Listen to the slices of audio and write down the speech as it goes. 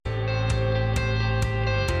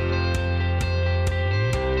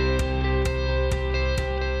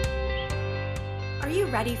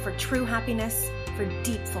ready for true happiness, for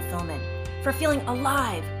deep fulfillment, for feeling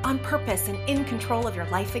alive, on purpose, and in control of your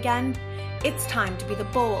life again? It's time to be the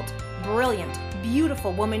bold, brilliant,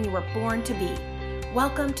 beautiful woman you were born to be.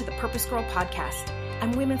 Welcome to the Purpose Girl Podcast.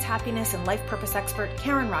 I'm women's happiness and life purpose expert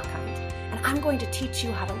Karen Rockkind, and I'm going to teach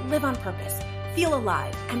you how to live on purpose, feel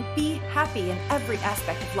alive, and be happy in every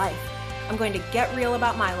aspect of life. I'm going to get real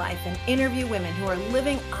about my life and interview women who are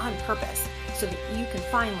living on purpose so that you can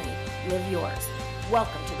finally live yours.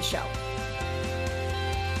 Welcome to the show.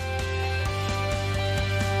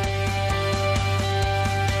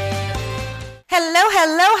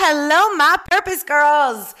 Hello, my purpose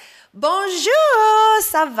girls. Bonjour,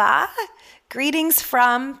 ça va? Greetings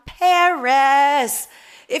from Paris.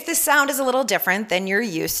 If the sound is a little different than you're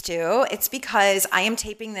used to, it's because I am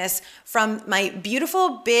taping this from my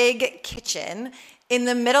beautiful big kitchen in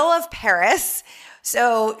the middle of Paris.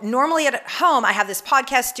 So normally at home, I have this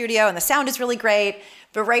podcast studio and the sound is really great.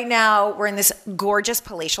 But right now we're in this gorgeous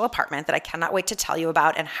palatial apartment that I cannot wait to tell you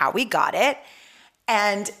about and how we got it.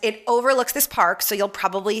 And it overlooks this park, so you'll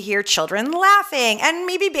probably hear children laughing and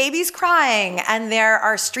maybe babies crying. And there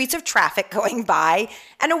are streets of traffic going by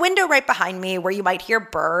and a window right behind me where you might hear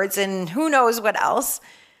birds and who knows what else.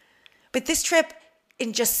 But this trip,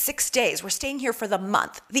 in just 6 days, we're staying here for the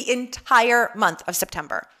month, the entire month of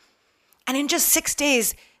September. And in just 6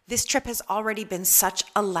 days, this trip has already been such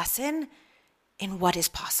a lesson in what is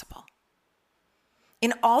possible.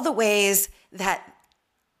 In all the ways that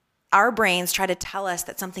our brains try to tell us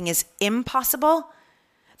that something is impossible,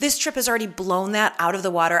 this trip has already blown that out of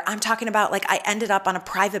the water. I'm talking about like I ended up on a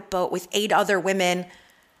private boat with 8 other women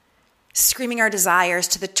screaming our desires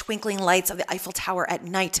to the twinkling lights of the Eiffel Tower at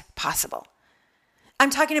night possible. I'm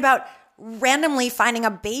talking about randomly finding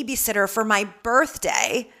a babysitter for my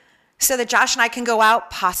birthday so that Josh and I can go out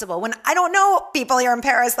possible when I don't know people here in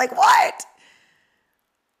Paris. Like, what?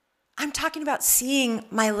 I'm talking about seeing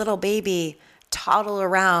my little baby toddle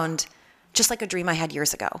around just like a dream I had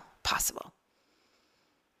years ago possible.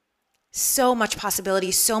 So much possibility,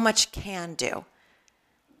 so much can do.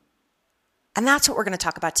 And that's what we're going to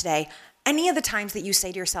talk about today. Any of the times that you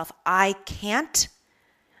say to yourself, I can't,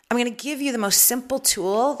 I'm going to give you the most simple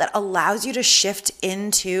tool that allows you to shift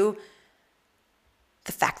into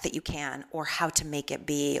the fact that you can, or how to make it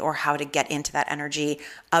be, or how to get into that energy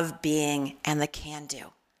of being and the can do.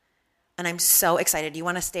 And I'm so excited. You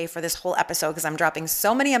want to stay for this whole episode because I'm dropping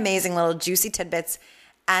so many amazing little juicy tidbits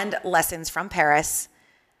and lessons from Paris.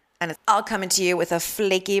 And it's all coming to you with a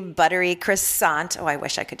flaky, buttery croissant. Oh, I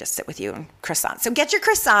wish I could just sit with you and croissant. So get your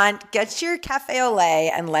croissant, get your cafe au lait,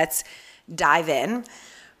 and let's dive in.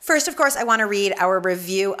 First, of course, I want to read our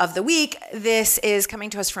review of the week. This is coming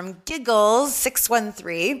to us from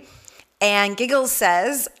Giggles613. And Giggles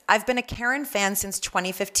says, I've been a Karen fan since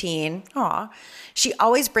 2015. Aw. She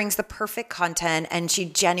always brings the perfect content and she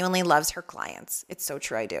genuinely loves her clients. It's so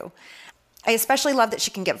true, I do. I especially love that she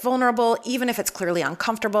can get vulnerable, even if it's clearly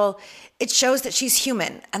uncomfortable. It shows that she's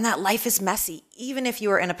human and that life is messy, even if you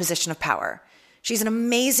are in a position of power. She's an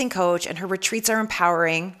amazing coach and her retreats are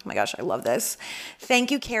empowering. Oh my gosh, I love this. Thank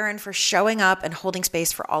you, Karen, for showing up and holding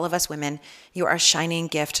space for all of us women. You are a shining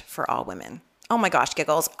gift for all women. Oh my gosh,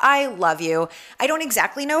 Giggles, I love you. I don't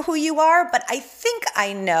exactly know who you are, but I think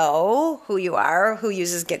I know who you are, who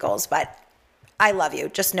uses Giggles, but I love you.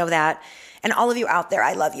 Just know that. And all of you out there,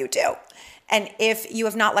 I love you too. And if you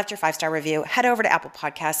have not left your 5-star review, head over to Apple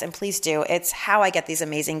Podcasts and please do. It's how I get these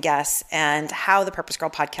amazing guests and how the Purpose Girl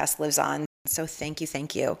podcast lives on. So thank you,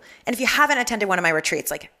 thank you. And if you haven't attended one of my retreats,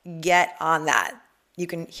 like get on that. You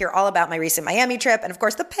can hear all about my recent Miami trip. And of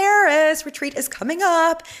course, the Paris retreat is coming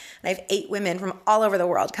up. And I have 8 women from all over the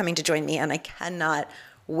world coming to join me, and I cannot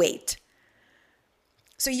wait.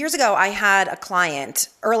 So years ago, I had a client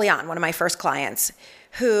early on, one of my first clients,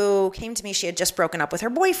 who came to me. She had just broken up with her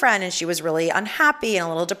boyfriend, and she was really unhappy and a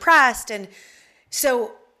little depressed. And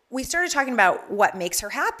so we started talking about what makes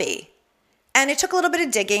her happy. And it took a little bit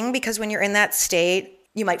of digging because when you're in that state,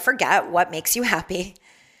 you might forget what makes you happy.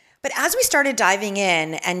 But as we started diving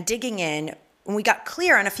in and digging in, when we got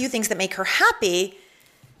clear on a few things that make her happy,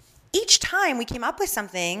 each time we came up with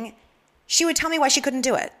something, she would tell me why she couldn't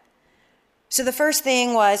do it. So the first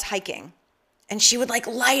thing was hiking. And she would like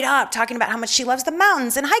light up talking about how much she loves the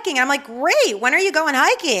mountains and hiking. And I'm like, great, when are you going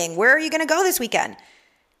hiking? Where are you going to go this weekend?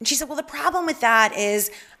 And she said, well, the problem with that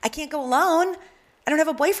is I can't go alone. I don't have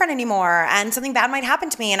a boyfriend anymore and something bad might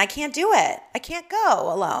happen to me and I can't do it. I can't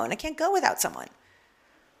go alone. I can't go without someone.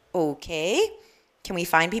 Okay, can we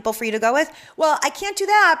find people for you to go with? Well, I can't do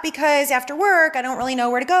that because after work, I don't really know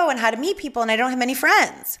where to go and how to meet people and I don't have many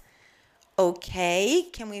friends. Okay,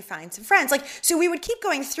 can we find some friends? Like, so we would keep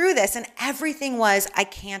going through this and everything was, I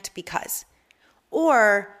can't because.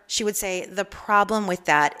 Or she would say, the problem with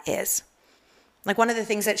that is. Like one of the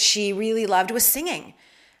things that she really loved was singing.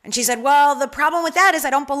 And she said, well, the problem with that is I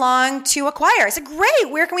don't belong to a choir. I said, great,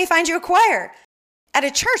 where can we find you a choir? At a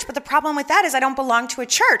church, but the problem with that is I don't belong to a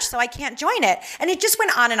church, so I can't join it. And it just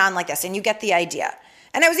went on and on like this, and you get the idea.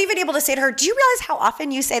 And I was even able to say to her, do you realize how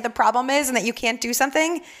often you say the problem is and that you can't do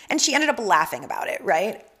something? And she ended up laughing about it,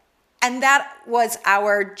 right? And that was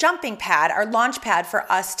our jumping pad, our launch pad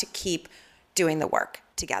for us to keep doing the work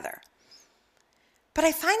together. But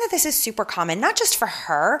I find that this is super common, not just for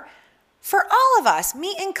her, for all of us,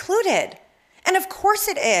 me included. And of course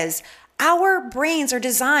it is. Our brains are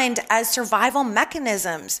designed as survival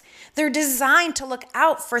mechanisms. They're designed to look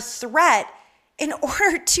out for threat in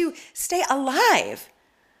order to stay alive.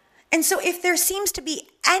 And so if there seems to be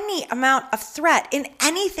any amount of threat in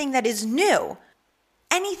anything that is new,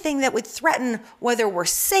 anything that would threaten whether we're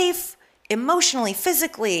safe, emotionally,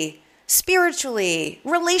 physically, spiritually,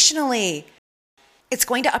 relationally, it's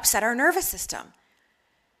going to upset our nervous system.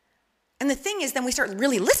 And the thing is, then we start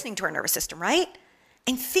really listening to our nervous system, right?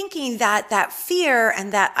 And thinking that that fear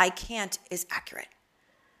and that I can't is accurate.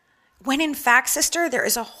 When in fact, sister, there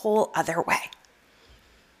is a whole other way.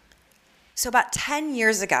 So about 10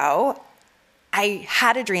 years ago, I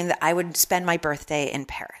had a dream that I would spend my birthday in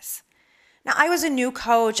Paris. Now, I was a new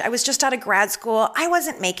coach. I was just out of grad school. I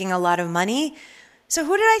wasn't making a lot of money. So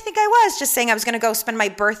who did I think I was, just saying I was going to go spend my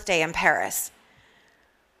birthday in Paris?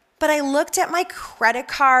 But I looked at my credit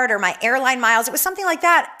card or my airline miles. It was something like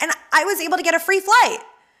that. And I was able to get a free flight.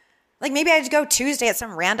 Like maybe I had to go Tuesday at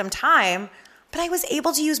some random time, but I was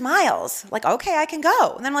able to use miles. Like, okay, I can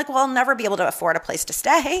go. And then I'm like, well, I'll never be able to afford a place to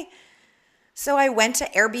stay. So I went to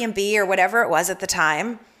Airbnb or whatever it was at the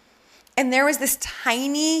time. And there was this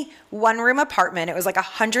tiny one-room apartment. It was like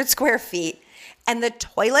 100 square feet. And the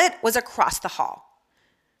toilet was across the hall.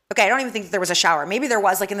 Okay, I don't even think there was a shower. Maybe there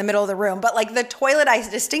was like in the middle of the room. But like the toilet, I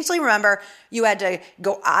distinctly remember you had to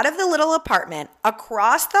go out of the little apartment,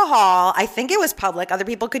 across the hall. I think it was public. Other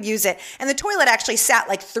people could use it. And the toilet actually sat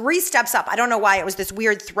like 3 steps up. I don't know why. It was this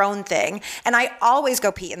weird throne thing. And I always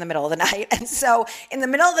go pee in the middle of the night. And so in the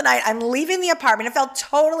middle of the night, I'm leaving the apartment. It felt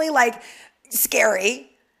totally like scary,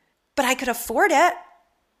 but I could afford it.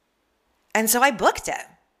 And so I booked it.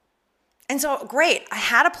 And so great. I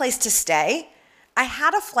had a place to stay. I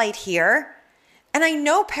had a flight here, and I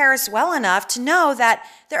know Paris well enough to know that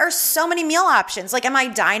there are so many meal options. Like, am I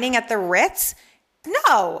dining at the Ritz?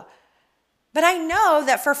 No. But I know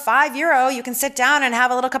that for €5, you can sit down and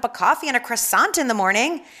have a little cup of coffee and a croissant in the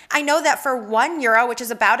morning. I know that for €1, which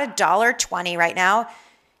is about $1.20 right now,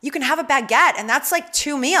 you can have a baguette, and that's like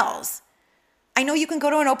 2 meals. I know you can go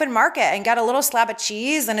to an open market and get a little slab of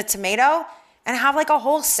cheese and a tomato and have like a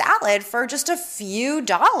whole salad for just a few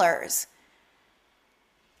dollars.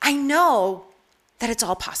 I know that it's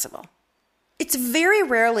all possible. It's very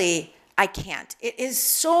rarely I can't. It is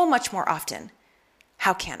so much more often,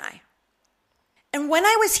 how can I? And when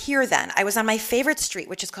I was here then, I was on my favorite street,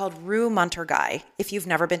 which is called Rue Montorgueil. If you've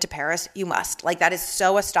never been to Paris, you must. Like that is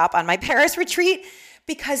so a stop on my Paris retreat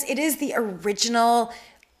because it is the original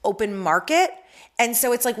open market. And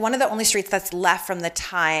so it's like one of the only streets that's left from the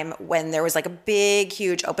time when there was like a big,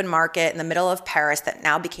 huge open market in the middle of Paris that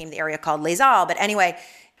now became the area called Les Halles. But anyway,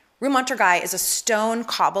 Rue Montorgueil is a stone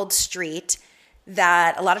cobbled street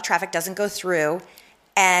that a lot of traffic doesn't go through.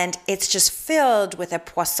 And it's just filled with a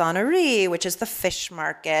poissonnerie, which is the fish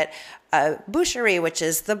market, a boucherie, which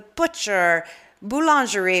is the butcher,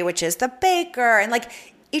 boulangerie, which is the baker. And like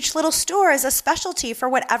each little store is a specialty for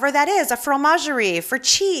whatever that is, a fromagerie for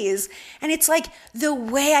cheese. And it's like the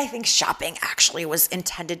way I think shopping actually was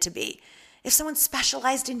intended to be. If someone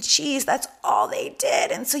specialized in cheese, that's all they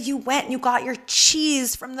did. And so you went and you got your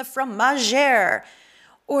cheese from the fromagère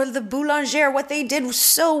or the boulangère. What they did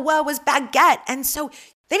so well was baguette. And so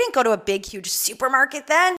they didn't go to a big, huge supermarket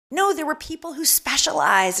then. No, there were people who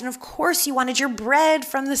specialized. And of course, you wanted your bread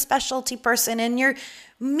from the specialty person and your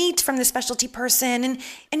meat from the specialty person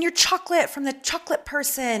and your chocolate from the chocolate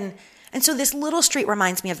person. And so this little street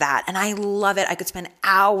reminds me of that. And I love it. I could spend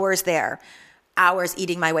hours there. Hours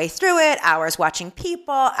eating my way through it, hours watching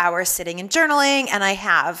people, hours sitting and journaling, and I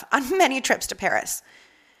have on many trips to Paris.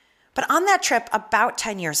 But on that trip about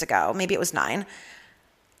 10 years ago, maybe it was 9,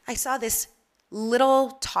 I saw this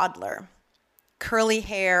little toddler, curly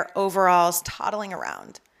hair, overalls, toddling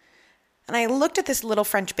around. And I looked at this little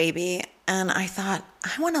French baby, and I thought,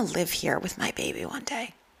 I want to live here with my baby one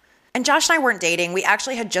day. And Josh and I weren't dating. We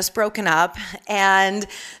actually had just broken up. And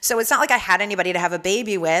so it's not like I had anybody to have a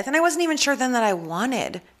baby with. And I wasn't even sure then that I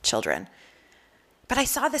wanted children. But I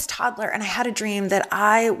saw this toddler and I had a dream that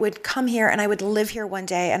I would come here and I would live here one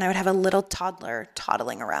day and I would have a little toddler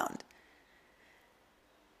toddling around.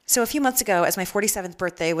 So a few months ago, as my 47th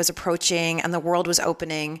birthday was approaching and the world was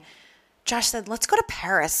opening, Josh said, let's go to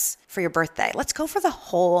Paris for your birthday. Let's go for the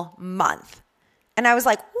whole month. And I was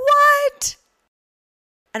like, what?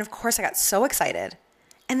 And of course I got so excited.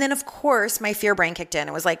 And then of course my fear brain kicked in.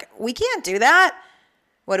 It was like, we can't do that.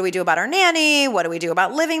 What do we do about our nanny? What do we do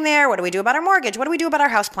about living there? What do we do about our mortgage? What do we do about our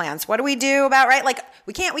house plans? What do we do about, right? Like,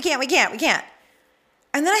 we can't.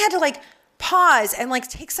 And then I had to pause and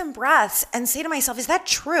take some breaths and say to myself, is that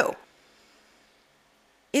true?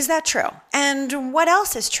 Is that true? And what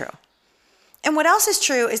else is true? And what else is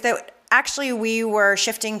true is that actually we were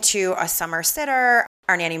shifting to a summer sitter.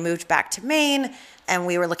 Our nanny moved back to Maine and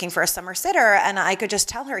we were looking for a summer sitter. And I could just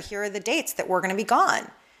tell her, here are the dates that we're going to be gone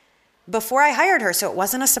before I hired her. So it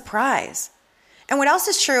wasn't a surprise. And what else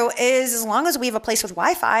is true is as long as we have a place with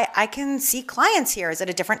Wi-Fi, I can see clients here. Is it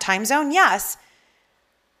a different time zone? Yes.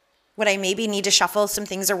 Would I maybe need to shuffle some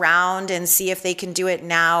things around and see if they can do it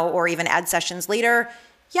now or even add sessions later?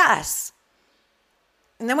 Yes.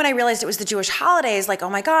 And then when I realized it was the Jewish holidays, oh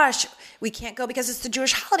my gosh, we can't go because it's the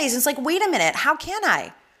Jewish holidays. And it's wait a minute, how can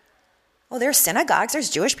I? Well, there's synagogues, there's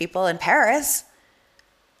Jewish people in Paris.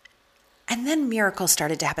 And then miracles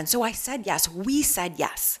started to happen. So I said yes, we said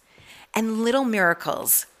yes. And little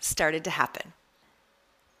miracles started to happen.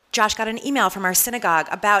 Josh got an email from our synagogue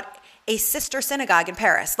about a sister synagogue in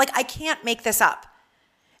Paris. I can't make this up.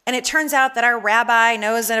 And it turns out that our rabbi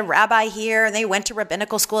knows a rabbi here and they went to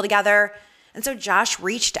rabbinical school together. And so Josh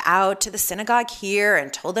reached out to the synagogue here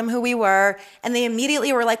and told them who we were. And they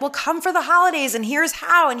immediately were like, well, come for the holidays and here's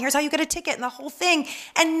how you get a ticket and the whole thing.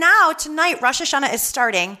 And now tonight, Rosh Hashanah is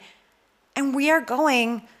starting. And we are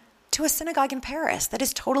going to a synagogue in Paris that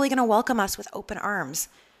is totally going to welcome us with open arms.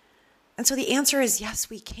 And so the answer is yes,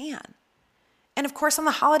 we can. And of course, on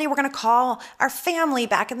the holiday, we're going to call our family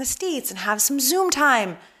back in the States and have some Zoom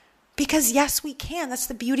time because yes, we can. That's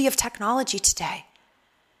the beauty of technology today.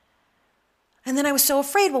 And then I was so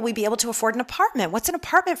afraid, will we be able to afford an apartment? What's an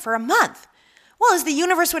apartment for a month? Well, as the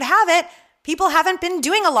universe would have it, people haven't been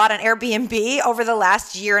doing a lot on Airbnb over the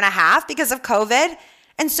last year and a half because of COVID.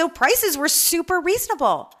 And so prices were super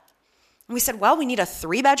reasonable. And we said, well, we need a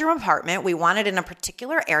 3-bedroom apartment. We want it in a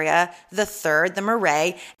particular area, the Third, the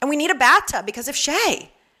Marais, and we need a bathtub because of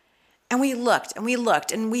Shay. And we looked,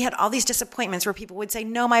 and we had all these disappointments where people would say,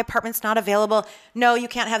 no, my apartment's not available. No, you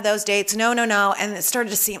can't have those dates. No. And it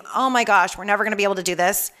started to seem, oh my gosh, we're never going to be able to do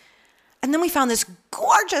this. And then we found this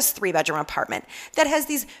gorgeous 3-bedroom apartment that has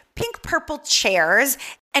these pink purple chairs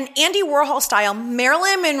and Andy Warhol style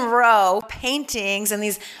Marilyn Monroe paintings and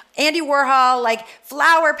these Andy Warhol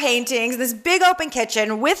flower paintings, this big open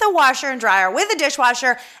kitchen with a washer and dryer, with a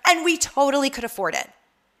dishwasher, and we totally could afford it.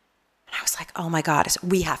 And I was like, oh my God,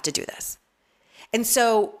 we have to do this. And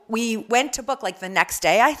so we went to book the next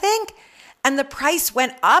day, I think, and the price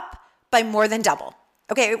went up by more than double.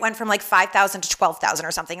 Okay, it went from $5,000 to $12,000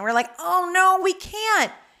 or something. And we're like, oh no, we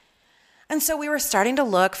can't. And so we were starting to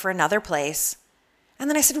look for another place. And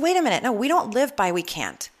then I said, wait a minute. No, we don't live by we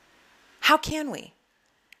can't. How can we?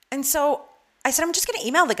 And so I said, I'm just going to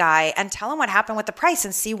email the guy and tell him what happened with the price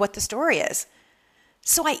and see what the story is.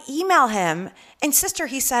 So I email him and sister,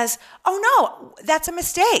 he says, oh no, that's a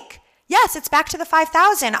mistake. Yes, it's back to the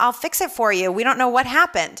 5,000. I'll fix it for you. We don't know what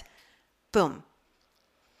happened. Boom.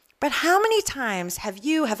 But how many times have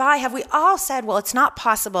we all said, well, it's not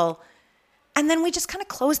possible. And then we just kind of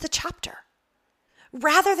close the chapter.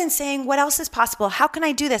 Rather than saying, what else is possible? How can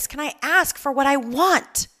I do this? Can I ask for what I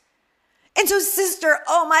want? And so sister,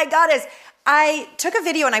 oh my goddess, I took a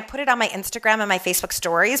video and I put it on my Instagram and my Facebook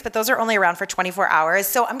stories, but those are only around for 24 hours.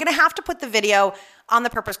 So I'm going to have to put the video on the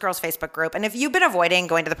Purpose Girls Facebook group. And if you've been avoiding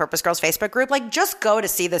going to the Purpose Girls Facebook group, just go to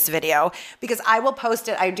see this video because I will post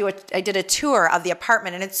it. I did a tour of the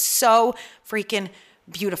apartment and it's so freaking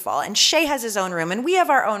beautiful. And Shay has his own room and we have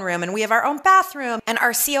our own room and we have our own bathroom. And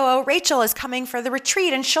our COO, Rachel, is coming for the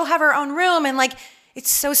retreat and she'll have her own room. And it's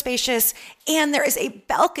so spacious. And there is a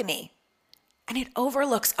balcony and it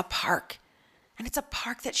overlooks a park. And it's a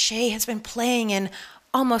park that Shay has been playing in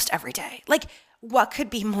almost every day. What could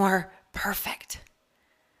be more perfect?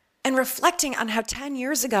 And reflecting on how 10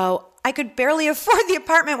 years ago, I could barely afford the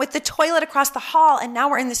apartment with the toilet across the hall. And now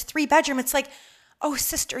we're in this 3-bedroom. It's oh,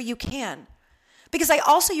 sister, you can. Because I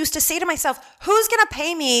also used to say to myself, who's going to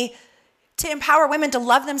pay me to empower women to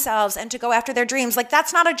love themselves and to go after their dreams?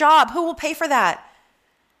 That's not a job. Who will pay for that?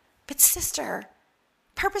 But sister,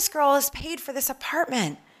 Purpose Girl is paid for this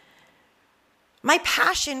apartment. My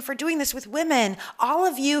passion for doing this with women, all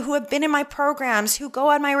of you who have been in my programs, who go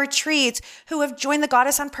on my retreats, who have joined the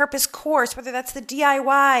Goddess on Purpose course, whether that's the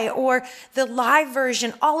DIY or the live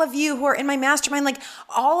version, all of you who are in my mastermind, like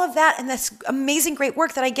all of that and this amazing, great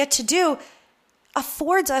work that I get to do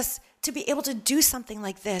affords us to be able to do something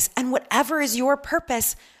like this. And whatever is your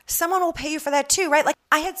purpose, someone will pay you for that too, right? Like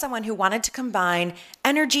I had someone who wanted to combine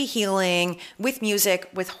energy healing with music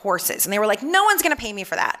with horses. And they were like, no one's going to pay me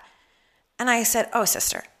for that. And I said, oh,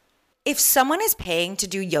 sister, if someone is paying to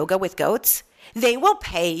do yoga with goats, they will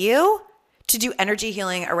pay you to do energy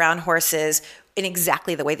healing around horses in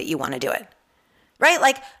exactly the way that you want to do it, right?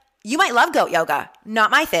 Like you might love goat yoga, not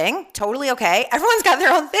my thing, totally okay. Everyone's got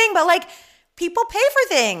their own thing, but like people pay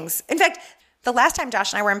for things. In fact, the last time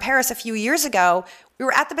Josh and I were in Paris a few years ago, we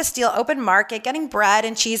were at the Bastille open market getting bread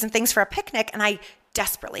and cheese and things for a picnic, and I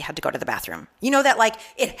desperately had to go to the bathroom. You know that like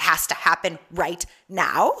it has to happen right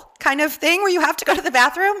now kind of thing where you have to go to the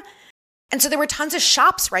bathroom? And so there were tons of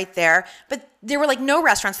shops right there, but there were like no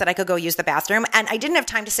restaurants that I could go use the bathroom. And I didn't have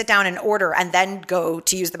time to sit down and order and then go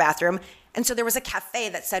to use the bathroom. And so there was a cafe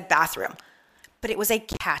that said bathroom, but it was a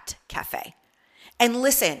cat cafe. And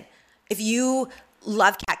listen, if you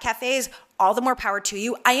love cat cafes, all the more power to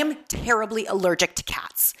you. I am terribly allergic to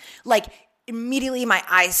cats. Like immediately my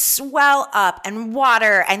eyes swell up and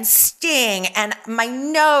water and sting and my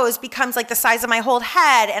nose becomes like the size of my whole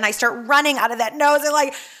head and I start running out of that nose and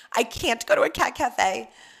like, I can't go to a cat cafe.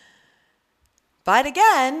 But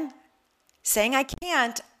again, saying I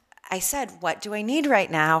can't, I said, what do I need right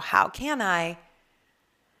now? How can I?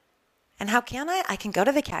 And how can I? I can go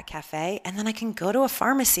to the cat cafe and then I can go to a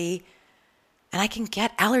pharmacy and I can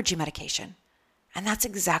get allergy medication. And that's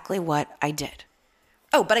exactly what I did.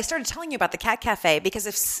 Oh, but I started telling you about the cat cafe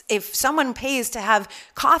because if someone pays to have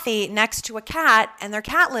coffee next to a cat and their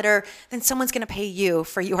cat litter, then someone's going to pay you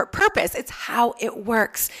for your purpose. It's how it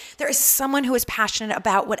works. There is someone who is passionate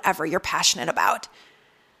about whatever you're passionate about.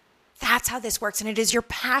 That's how this works. And it is your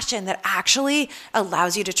passion that actually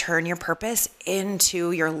allows you to turn your purpose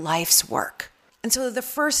into your life's work. And so the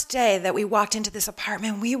first day that we walked into this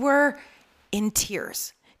apartment, we were in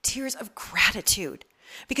tears of gratitude.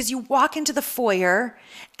 Because you walk into the foyer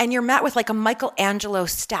and you're met with like a Michelangelo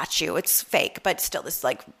statue. It's fake, but still this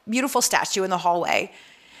like beautiful statue in the hallway.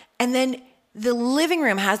 And then the living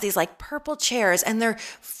room has these like purple chairs and they're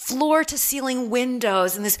floor to ceiling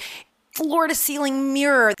windows and this floor to ceiling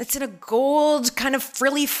mirror that's in a gold kind of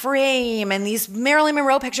frilly frame and these Marilyn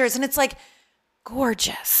Monroe pictures. And it's like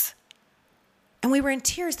gorgeous. And we were in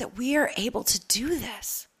tears that we are able to do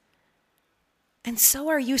this. And so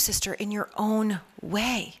are you, sister, in your own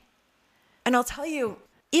way. And I'll tell you,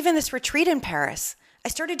 even this retreat in Paris, I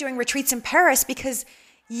started doing retreats in Paris because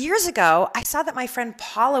years ago, I saw that my friend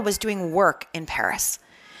Paula was doing work in Paris.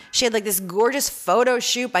 She had like this gorgeous photo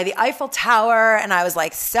shoot by the Eiffel Tower, and I was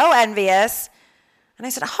like so envious. And I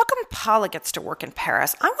said, how come Paula gets to work in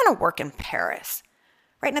Paris? I want to work in Paris.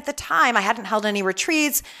 Right? And at the time, I hadn't held any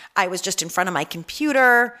retreats. I was just in front of my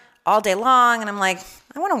computer all day long. And I'm like,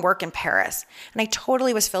 I want to work in Paris. And I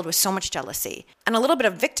totally was filled with so much jealousy and a little bit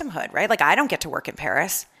of victimhood, right? Like I don't get to work in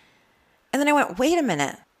Paris. And then I went, wait a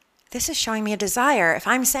minute. This is showing me a desire. If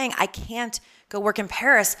I'm saying I can't go work in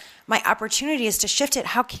Paris, my opportunity is to shift it.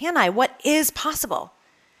 How can I? What is possible?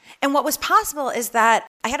 And what was possible is that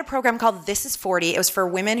I had a program called This is 40. It was for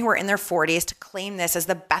women who are in their 40s to claim this as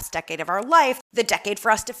the best decade of our life, the decade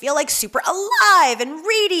for us to feel like super alive and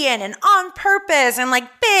radiant and on purpose and like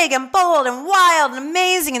big and bold and wild and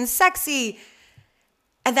amazing and sexy.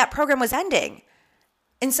 And that program was ending.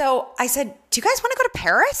 And so I said, do you guys want to go to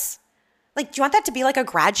Paris? Like, do you want that to be like a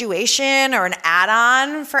graduation or an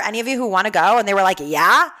add-on for any of you who want to go? And they were like,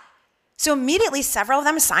 yeah. So immediately several of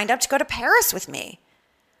them signed up to go to Paris with me.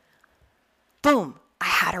 Boom, I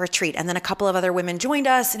had a retreat. And then a couple of other women joined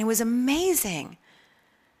us and it was amazing.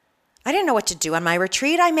 I didn't know what to do on my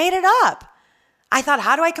retreat. I made it up. I thought,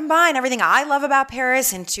 how do I combine everything I love about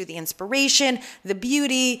Paris into the inspiration, the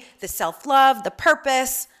beauty, the self-love, the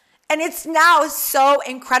purpose? And it's now so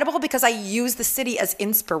incredible because I use the city as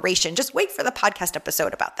inspiration. Just wait for the podcast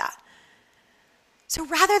episode about that. So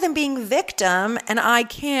rather than being victim and I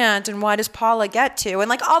can't and why does Paula get to and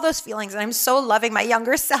like all those feelings, and I'm so loving my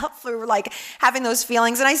younger self for like having those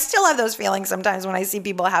feelings, and I still have those feelings sometimes when I see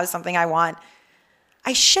people have something I want.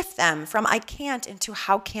 I shift them from I can't into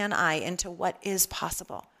how can I into what is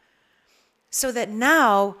possible. So that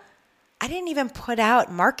now I didn't even put out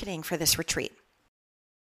marketing for this retreat.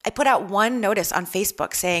 I put out one notice on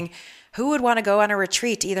Facebook saying, who would want to go on a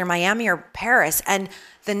retreat to either Miami or Paris? And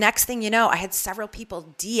the next thing you know, I had several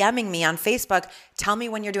people DMing me on Facebook, tell me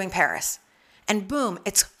when you're doing Paris. And boom,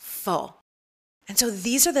 it's full. And so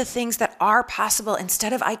these are the things that are possible.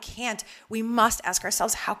 Instead of I can't, we must ask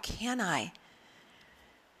ourselves, how can I?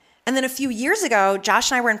 And then a few years ago,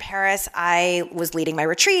 Josh and I were in Paris. I was leading my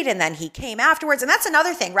retreat and then he came afterwards. And that's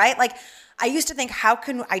another thing, right? Like I used to think, how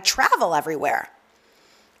can I travel everywhere?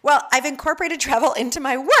 Well, I've incorporated travel into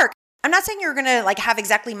my work. I'm not saying you're going to like have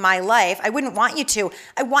exactly my life. I wouldn't want you to.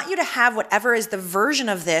 I want you to have whatever is the version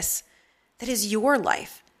of this that is your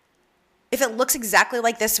life. If it looks exactly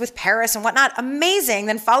like this with Paris and whatnot, amazing,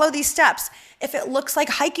 then follow these steps. If it looks like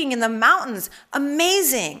hiking in the mountains,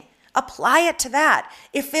 amazing, apply it to that.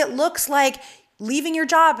 If it looks like leaving your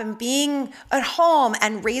job and being at home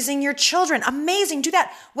and raising your children, amazing, do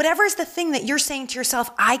that. Whatever is the thing that you're saying to yourself,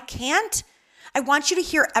 I can't, I want you to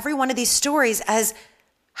hear every one of these stories as,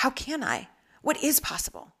 how can I? What is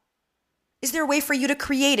possible? Is there a way for you to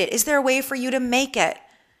create it? Is there a way for you to make it?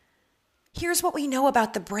 Here's what we know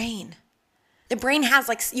about the brain. The brain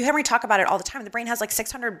has you hear me talk about it all the time. The brain has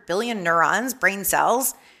 600 billion neurons, brain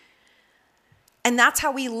cells. And that's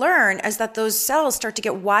how we learn, is that those cells start to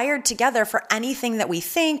get wired together for anything that we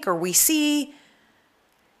think or we see.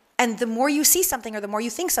 And the more you see something or the more you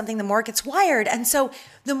think something, the more it gets wired. And so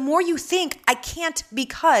the more you think, I can't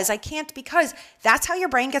because, that's how your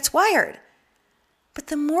brain gets wired. But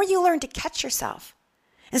the more you learn to catch yourself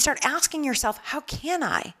and start asking yourself, how can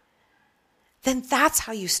I? Then that's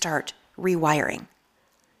how you start rewiring.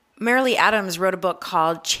 Marilee Adams wrote a book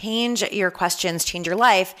called Change Your Questions, Change Your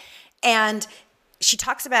Life. And she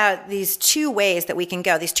talks about these two ways that we can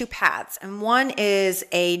go, these two paths. And one is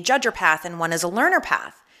a judger path and one is a learner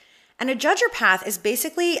path. And a judger path is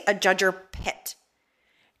basically a judger pit.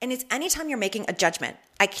 And it's anytime you're making a judgment.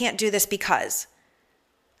 I can't do this because.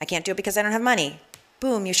 I can't do it because I don't have money.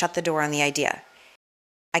 Boom, you shut the door on the idea.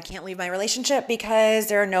 I can't leave my relationship because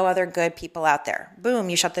there are no other good people out there. Boom,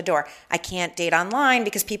 you shut the door. I can't date online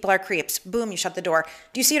because people are creeps. Boom, you shut the door.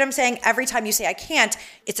 Do you see what I'm saying? Every time you say I can't,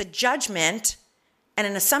 it's a judgment and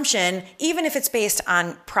an assumption. Even if it's based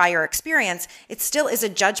on prior experience, it still is a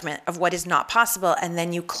judgment of what is not possible, and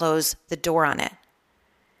then you close the door on it.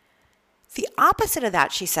 The opposite of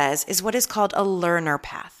that, she says, is what is called a learner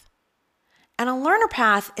path. And a learner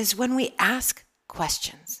path is when we ask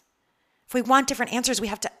questions. If we want different answers, we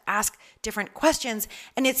have to ask different questions.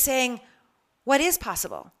 And it's saying, what is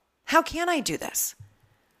possible? How can I do this?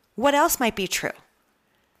 What else might be true?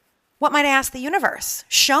 What might I ask the universe?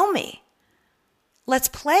 Show me. Let's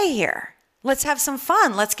play here. Let's have some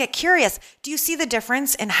fun. Let's get curious. Do you see the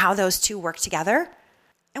difference in how those two work together?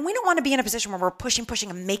 And we don't want to be in a position where we're pushing,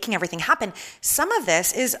 and making everything happen. Some of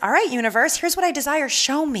this is, all right, universe, here's what I desire.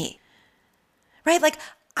 Show me. Right? Like,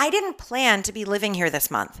 I didn't plan to be living here this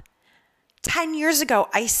month. 10 years ago,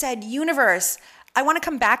 I said, universe, I want to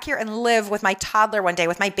come back here and live with my toddler one day,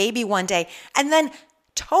 with my baby one day. And then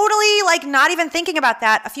totally not even thinking about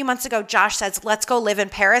that, a few months ago, Josh says, let's go live in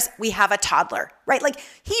Paris. We have a toddler, right?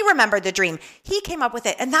 He remembered the dream. He came up with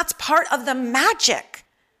it. And that's part of the magic.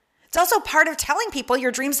 It's also part of telling people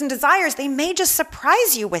your dreams and desires. They may just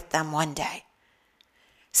surprise you with them one day.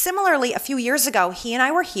 Similarly, a few years ago, he and I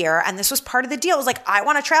were here, and this was part of the deal. It was I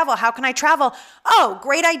want to travel. How can I travel? Oh,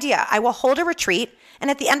 great idea. I will hold a retreat, and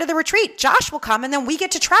at the end of the retreat, Josh will come, and then we get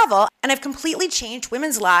to travel, and I've completely changed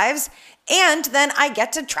women's lives, and then I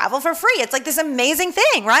get to travel for free. It's this amazing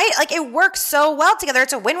thing, right? It works so well together.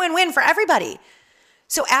 It's a win-win-win for everybody.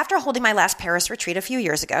 So after holding my last Paris retreat a few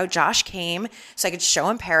years ago, Josh came so I could show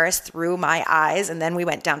him Paris through my eyes, and then we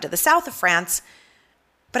went down to the south of France.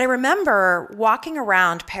 But I remember walking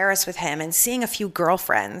around Paris with him and seeing a few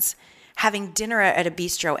girlfriends having dinner at a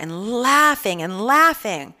bistro and laughing. And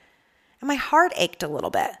my heart ached a little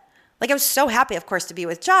bit. I was so happy, of course, to be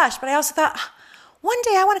with Josh, but I also thought, one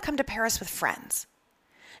day I want to come to Paris with friends.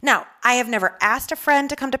 Now, I have never asked a friend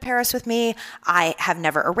to come to Paris with me. I have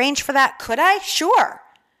never arranged for that. Could I? Sure.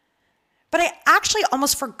 But I actually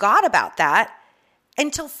almost forgot about that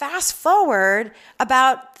until fast forward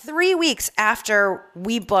about 3 weeks after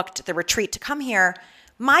we booked the retreat to come here,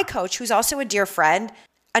 my coach, who's also a dear friend,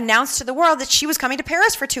 announced to the world that she was coming to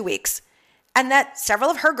Paris for 2 weeks and that several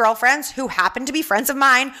of her girlfriends who happened to be friends of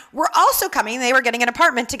mine were also coming. They were getting an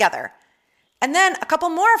apartment together. And then a couple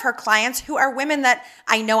more of her clients who are women that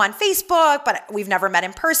I know on Facebook, but we've never met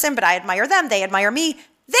in person, but I admire them. They admire me.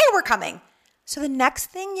 They were coming. So the next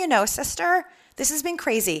thing you know, sister, this has been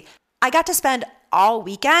crazy. I got to spend all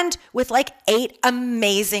weekend with 8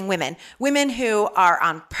 amazing women who are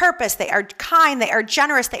on purpose. They are kind. They are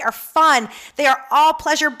generous. They are fun. They are all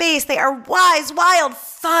pleasure-based. They are wise, wild,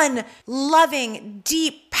 fun, loving,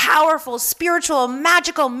 deep, powerful, spiritual,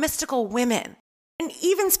 magical, mystical women. And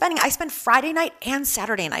even I spent Friday night and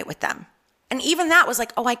Saturday night with them. And even that was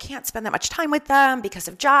like, oh, I can't spend that much time with them because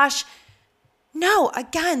of Josh. No,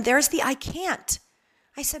 again, there's the I can't.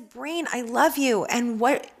 I said, brain, I love you. And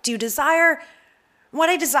what do you desire? What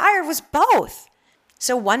I desired was both.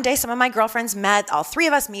 So one day, some of my girlfriends met, all three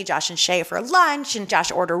of us, me, Josh, and Shay, for lunch. And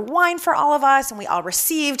Josh ordered wine for all of us. And we all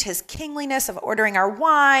received his kingliness of ordering our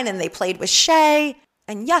wine. And they played with Shay.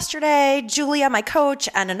 And yesterday, Julia, my coach,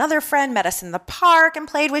 and another friend met us in the park and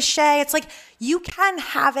played with Shay. It's like, you can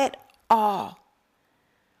have it all.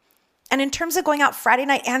 And in terms of going out Friday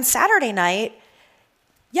night and Saturday night,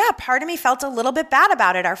 yeah, part of me felt a little bit bad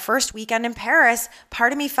about it. Our first weekend in Paris,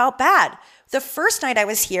 part of me felt bad. The first night I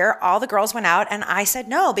was here, all the girls went out and I said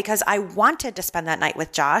no because I wanted to spend that night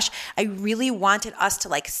with Josh. I really wanted us to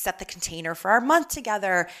like set the container for our month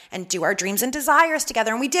together and do our dreams and desires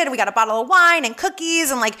together. And we did. We got a bottle of wine and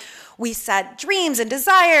cookies and like we set dreams and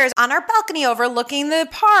desires on our balcony overlooking the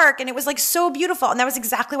park. And it was like so beautiful. And that was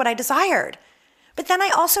exactly what I desired. But then I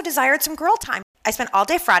also desired some girl time. I spent all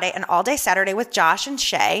day Friday and all day Saturday with Josh and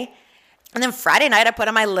Shay. And then Friday night, I put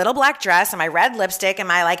on my little black dress and my red lipstick and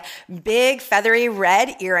my like big feathery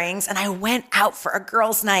red earrings. And I went out for a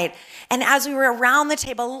girls' night. And as we were around the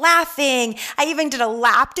table laughing, I even did a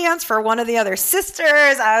lap dance for one of the other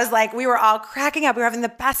sisters. I was like, we were all cracking up. We were having the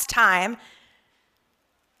best time.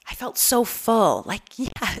 I felt so full. Like,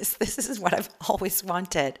 yes, this is what I've always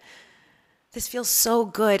wanted. This feels so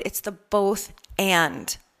good. It's the both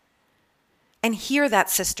and. And hear that,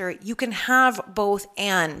 sister, you can have both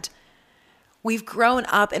and. We've grown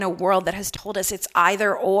up in a world that has told us it's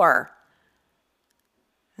either or.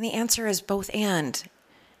 And the answer is both and.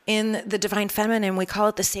 In the divine feminine, we call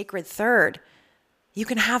it the sacred third. You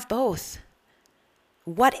can have both.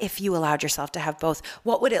 What if you allowed yourself to have both?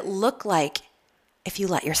 What would it look like if you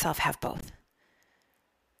let yourself have both?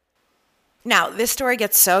 Now, this story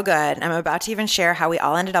gets so good. I'm about to even share how we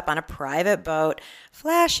all ended up on a private boat,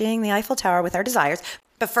 flashing the Eiffel Tower with our desires.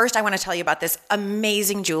 But first, I want to tell you about this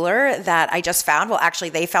amazing jeweler that I just found. Well,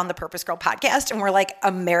 actually, they found the Purpose Girl podcast and we're like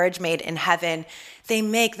a marriage made in heaven. They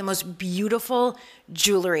make the most beautiful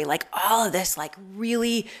jewelry, like all of this like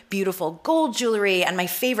really beautiful gold jewelry. And my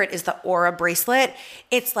favorite is the Aura bracelet.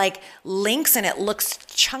 It's like links and it looks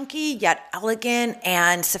chunky yet elegant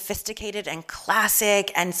and sophisticated and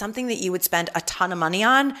classic and something that you would spend a ton of money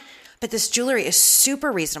on. But this jewelry is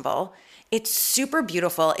super reasonable. It's super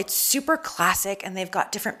beautiful. It's super classic. And they've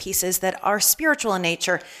got different pieces that are spiritual in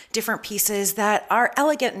nature, different pieces that are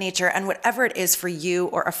elegant in nature. And whatever it is for you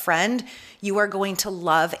or a friend, you are going to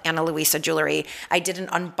love Ana Luisa jewelry. I did an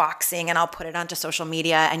unboxing and I'll put it onto social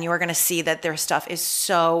media and you are going to see that their stuff is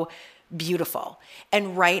so beautiful.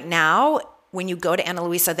 And right now, when you go to Ana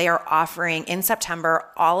Luisa, they are offering in September,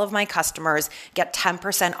 all of my customers get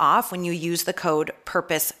 10% off when you use the code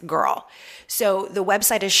PurposeGirl. So the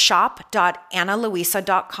website is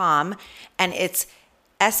shop.analuisa.com and it's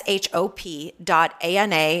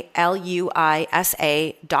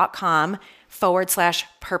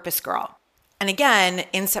shop.analuisa.com/PurposeGirl. And again,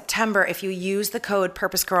 in September, if you use the code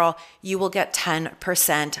PurposeGirl, you will get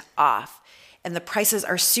 10% off. And the prices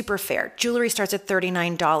are super fair. Jewelry starts at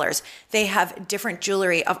 $39. They have different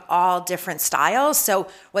jewelry of all different styles. So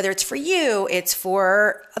whether it's for you, it's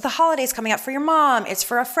for the holidays coming up for your mom, it's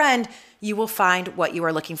for a friend, you will find what you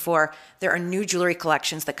are looking for. There are new jewelry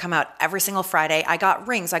collections that come out every single Friday. I got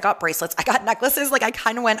rings, I got bracelets, I got necklaces. Like I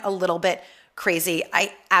kind of went a little bit crazy.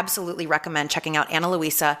 I absolutely recommend checking out Ana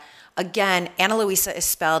Luisa. Again, Ana Luisa is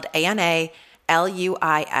spelled ANALUISA.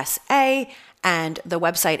 And the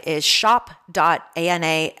website is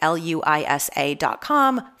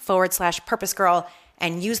shop.analuisa.com/PurposeGirl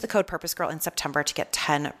and use the code PurposeGirl in September to get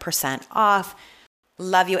 10% off.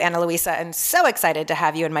 Love you, Ana Luisa, and so excited to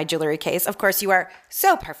have you in my jewelry case. Of course, you are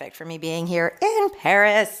so perfect for me being here in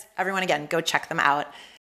Paris. Everyone, again, go check them out.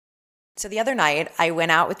 So the other night, I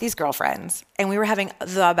went out with these girlfriends and we were having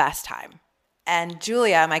the best time. And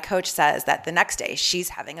Julia, my coach, says that the next day she's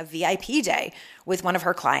having a VIP day with one of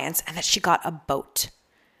her clients and that she got a boat,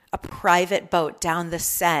 a private boat down the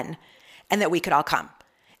Seine, and that we could all come.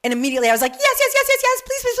 And immediately I was like, yes, please,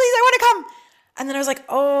 I want to come. And then I was like,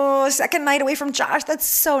 oh, second night away from Josh, that's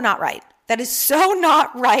so not right. That is so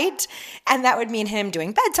not right. And that would mean him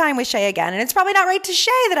doing bedtime with Shay again. And it's probably not right to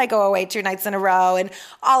Shay that I go away 2 nights in a row and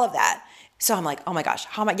all of that. So I'm like, oh my gosh,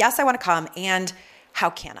 yes, I want to come. And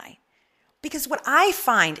how can I? Because what I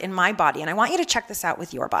find in my body, and I want you to check this out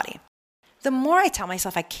with your body, the more I tell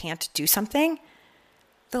myself I can't do something,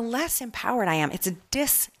 the less empowered I am. It's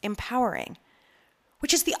disempowering,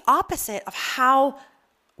 which is the opposite of how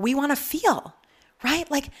we want to feel, right?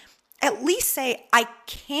 Like at least say, I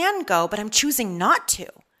can go, but I'm choosing not to.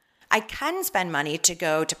 I can spend money to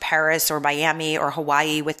go to Paris or Miami or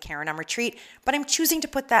Hawaii with Karen on retreat, but I'm choosing to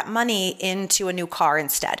put that money into a new car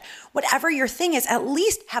instead. Whatever your thing is, at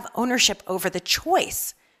least have ownership over the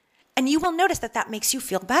choice. And you will notice that that makes you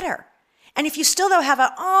feel better. And if you still though have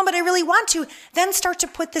but I really want to, then start to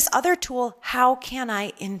put this other tool, how can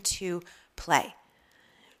I, into play.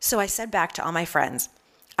 So I said back to all my friends,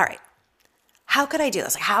 all right, how could I do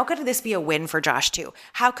this? Like, how could this be a win for Josh too?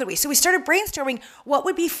 How could we? So we started brainstorming what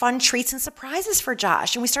would be fun treats and surprises for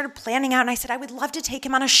Josh. And we started planning out, and I said, I would love to take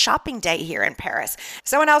him on a shopping day here in Paris.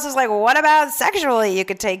 Someone else was like, what about sexually? You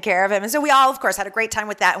could take care of him. And so we all, of course, had a great time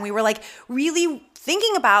with that. And we were like really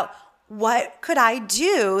thinking about what could I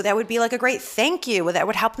do that would be like a great thank you, that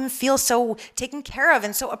would help him feel so taken care of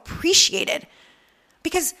and so appreciated.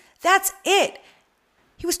 Because that's it.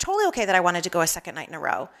 He was totally okay that I wanted to go a second night in a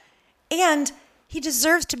row. And he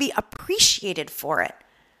deserves to be appreciated for it.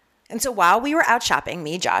 And so while we were out shopping,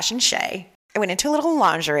 me, Josh, and Shay, I went into a little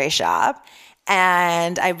lingerie shop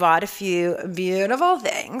and I bought a few beautiful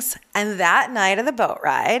things. And that night of the boat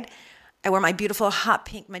ride, I wore my beautiful hot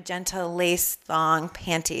pink magenta lace thong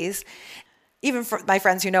panties. Even for my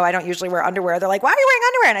friends who know I don't usually wear underwear, they're like, why are you wearing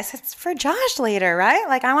underwear? And I said, it's for Josh later, right?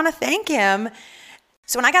 Like, I want to thank him.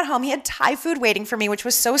 So when I got home, he had Thai food waiting for me, which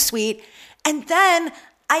was so sweet. And then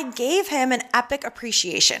I gave him an epic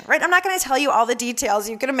appreciation, right? I'm not going to tell you all the details.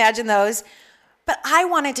 You can imagine those. But I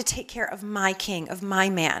wanted to take care of my king, of my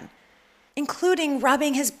man, including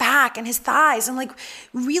rubbing his back and his thighs and like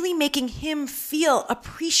really making him feel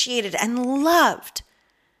appreciated and loved.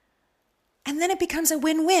 And then it becomes a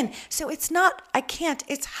win-win. So it's not, I can't,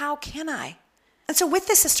 it's how can I? And so with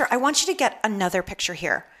this, sister, I want you to get another picture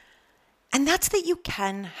here. And that's that you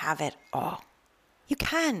can have it all. You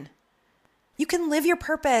can. You can live your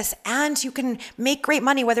purpose and you can make great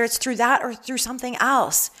money, whether it's through that or through something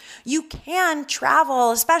else. You can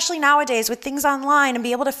travel, especially nowadays with things online, and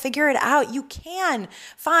be able to figure it out. You can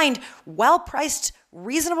find well-priced,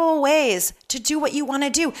 reasonable ways to do what you want to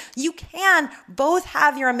do. You can both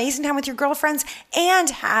have your amazing time with your girlfriends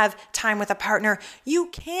and have time with a partner. You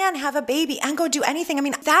can have a baby and go do anything. I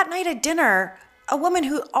mean, that night at dinner, a woman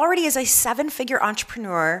who already is a 7-figure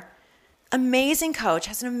entrepreneur, amazing coach,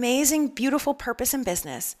 has an amazing, beautiful purpose in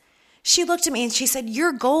business. She looked at me and she said,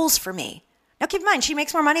 your goals for me. Now keep in mind, she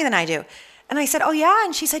makes more money than I do. And I said, oh yeah?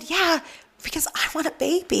 And she said, yeah, because I want a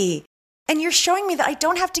baby. And you're showing me that I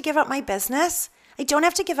don't have to give up my business. I don't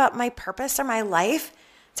have to give up my purpose or my life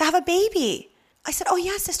to have a baby. I said, oh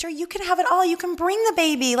yeah, sister, you can have it all. You can bring the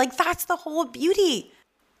baby. Like, that's the whole beauty.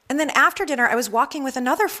 And then after dinner, I was walking with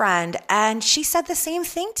another friend and she said the same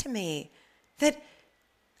thing to me, that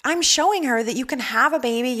I'm showing her that you can have a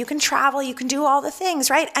baby, you can travel, you can do all the things,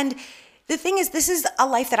 right? And the thing is, this is a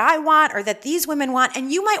life that I want or that these women want,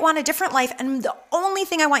 and you might want a different life. And the only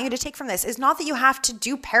thing I want you to take from this is not that you have to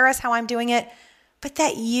do Paris how I'm doing it, but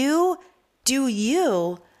that you do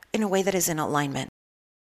you in a way that is in alignment.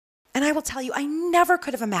 And I will tell you, I never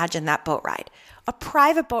could have imagined that boat ride, a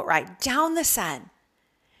private boat ride down the Seine.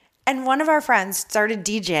 And one of our friends started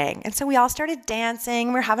DJing. And so we all started dancing.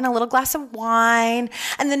 We were having a little glass of wine.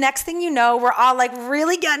 And the next thing you know, we're all like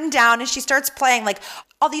really getting down. And she starts playing like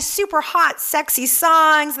all these super hot, sexy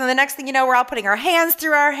songs. And the next thing you know, we're all putting our hands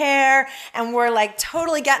through our hair. And we're like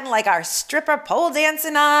totally getting like our stripper pole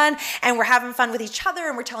dancing on. And we're having fun with each other.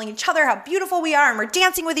 And we're telling each other how beautiful we are. And we're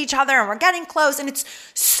dancing with each other. And we're getting close. And it's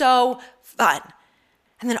so fun.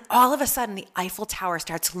 And then all of a sudden, the Eiffel Tower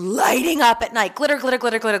starts lighting up at night. Glitter, glitter,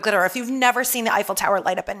 glitter, glitter, glitter. If you've never seen the Eiffel Tower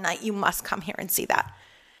light up at night, you must come here and see that.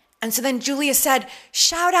 And so then Julia said,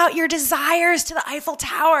 shout out your desires to the Eiffel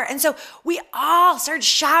Tower. And so we all started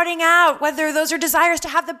shouting out, whether those are desires to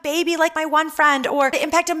have the baby like my one friend, or to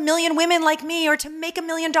impact 1 million women like me, or to make $1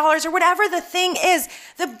 million, or whatever the thing is,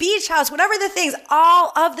 the beach house, whatever the things,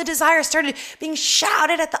 all of the desires started being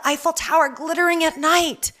shouted at the Eiffel Tower, glittering at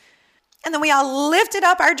night. And then we all lifted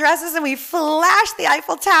up our dresses and we flashed the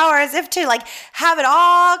Eiffel Tower as if to like have it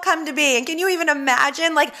all come to be. And can you even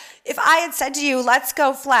imagine, like, if I had said to you, let's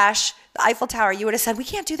go flash the Eiffel Tower, you would have said, we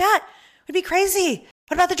can't do that. It would be crazy.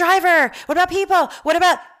 What about the driver? What about people? What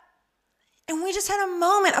about... And we just had a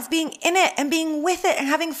moment of being in it and being with it and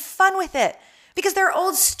having fun with it. Because there are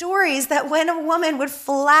old stories that when a woman would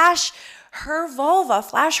flash her vulva,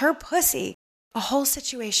 flash her pussy, a whole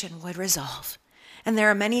situation would resolve. And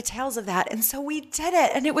there are many tales of that. And so we did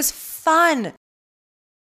it and it was fun.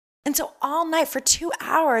 And so all night for 2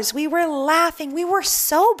 hours, we were laughing. We were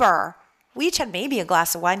sober. We each had maybe a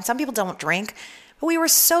glass of wine. Some people don't drink, but we were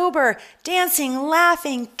sober, dancing,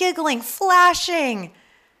 laughing, giggling, flashing.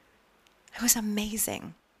 It was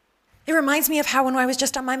amazing. It reminds me of how when I was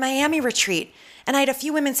just on my Miami retreat and I had a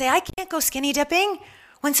few women say, I can't go skinny dipping.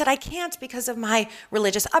 One said, I can't because of my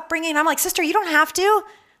religious upbringing. I'm like, sister, you don't have to.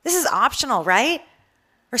 This is optional, right?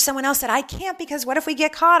 Or someone else said, I can't because what if we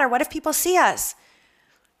get caught or what if people see us?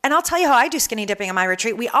 And I'll tell you how I do skinny dipping on my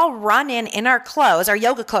retreat. We all run in our clothes, our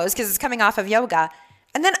yoga clothes, because it's coming off of yoga.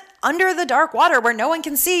 And then under the dark water where no one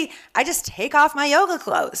can see, I just take off my yoga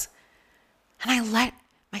clothes. And I let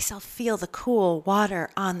myself feel the cool water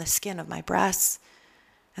on the skin of my breasts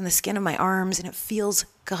and the skin of my arms, and it feels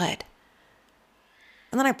good.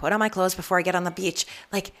 And then I put on my clothes before I get on the beach.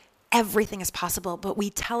 Like, everything is possible, but we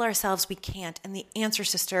tell ourselves we can't. And the answer,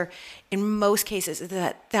 sister, in most cases is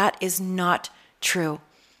that is not true.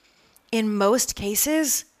 In most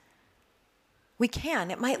cases, we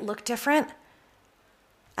can. It might look different.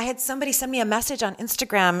 I had somebody send me a message on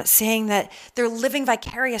Instagram saying that they're living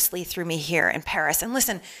vicariously through me here in Paris. And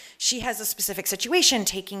listen, she has a specific situation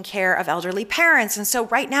taking care of elderly parents. And so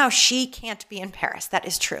right now she can't be in Paris. That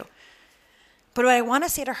is true. But what I want to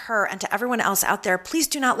say to her and to everyone else out there, please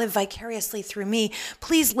do not live vicariously through me.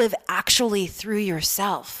 Please live actually through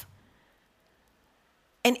yourself.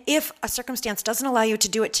 And if a circumstance doesn't allow you to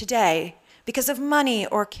do it today because of money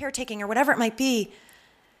or caretaking or whatever it might be,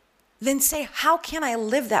 then say, how can I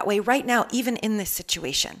live that way right now, even in this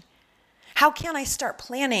situation? How can I start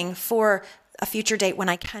planning for a future date when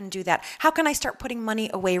I can do that? How can I start putting money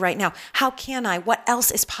away right now? How can I? What else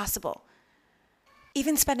is possible?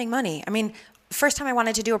 Even spending money. I mean, first time I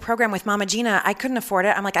wanted to do a program with Mama Gina, I couldn't afford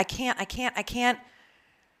it. I'm like, I can't.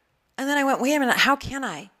 And then I went, wait a minute, how can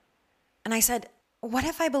I? And I said, what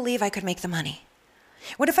if I believe I could make the money?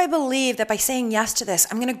 What if I believe that by saying yes to this,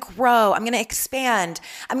 I'm going to grow, I'm going to expand,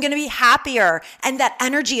 I'm going to be happier, and that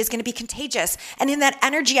energy is going to be contagious. And in that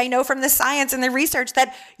energy, I know from the science and the research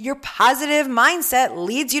that your positive mindset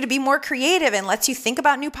leads you to be more creative and lets you think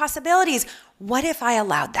about new possibilities. What if I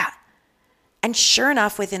allowed that? And sure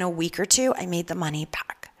enough, within a week or two, I made the money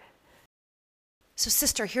back. So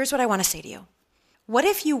sister, here's what I want to say to you. What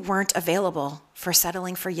if you weren't available for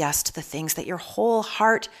settling for yes to the things that your whole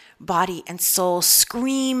heart, body, and soul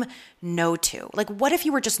scream no to? Like, what if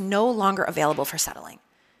you were just no longer available for settling?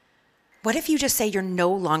 What if you just say you're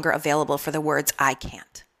no longer available for the words, I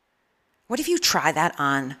can't? What if you try that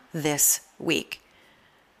on this week?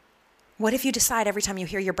 What if you decide every time you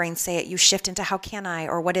hear your brain say it, you shift into how can I,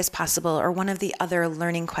 or what is possible, or one of the other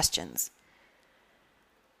learning questions?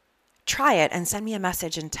 Try it and send me a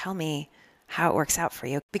message and tell me how it works out for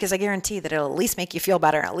you, because I guarantee that it'll at least make you feel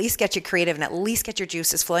better, at least get you creative, and at least get your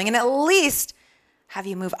juices flowing, and at least have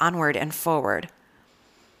you move onward and forward.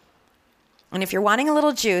 And if you're wanting a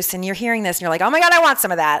little juice and you're hearing this and you're like, oh my God, I want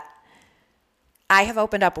some of that, I have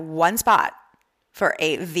opened up one spot for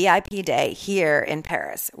a VIP day here in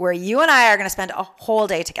Paris where you and I are going to spend a whole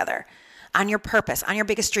day together on your purpose, on your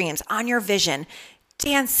biggest dreams, on your vision,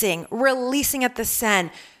 dancing, releasing at the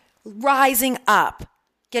Seine, rising up,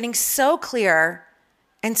 getting so clear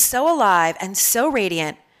and so alive and so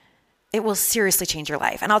radiant, it will seriously change your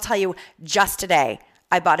life. And I'll tell you, just today,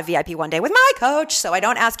 I bought a VIP one day with my coach, so I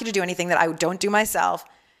don't ask you to do anything that I don't do myself,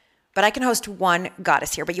 but I can host one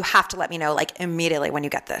goddess here, but you have to let me know like immediately when you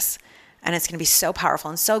get this. And it's going to be so powerful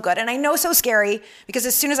and so good. And I know so scary because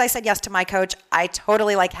as soon as I said yes to my coach, I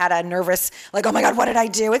totally had a nervous, oh my God, what did I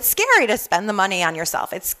do? It's scary to spend the money on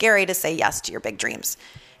yourself. It's scary to say yes to your big dreams.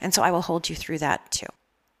 And so I will hold you through that too.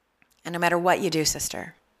 And no matter what you do,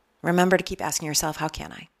 sister, remember to keep asking yourself, how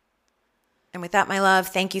can I? And with that, my love,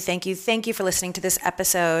 thank you for listening to this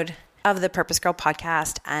episode of the Purpose Girl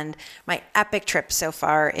podcast and my epic trip so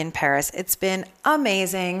far in Paris. It's been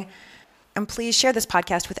amazing. And please share this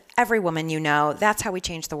podcast with every woman you know. That's how we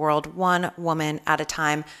change the world, one woman at a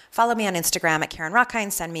time. Follow me on Instagram at Karen Rockine.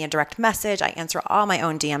 Send me a direct message. I answer all my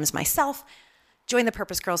own DMs myself. Join the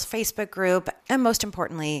Purpose Girls Facebook group. And most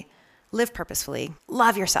importantly, live purposefully,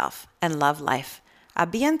 love yourself, and love life. À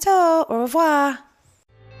bientôt. Au revoir.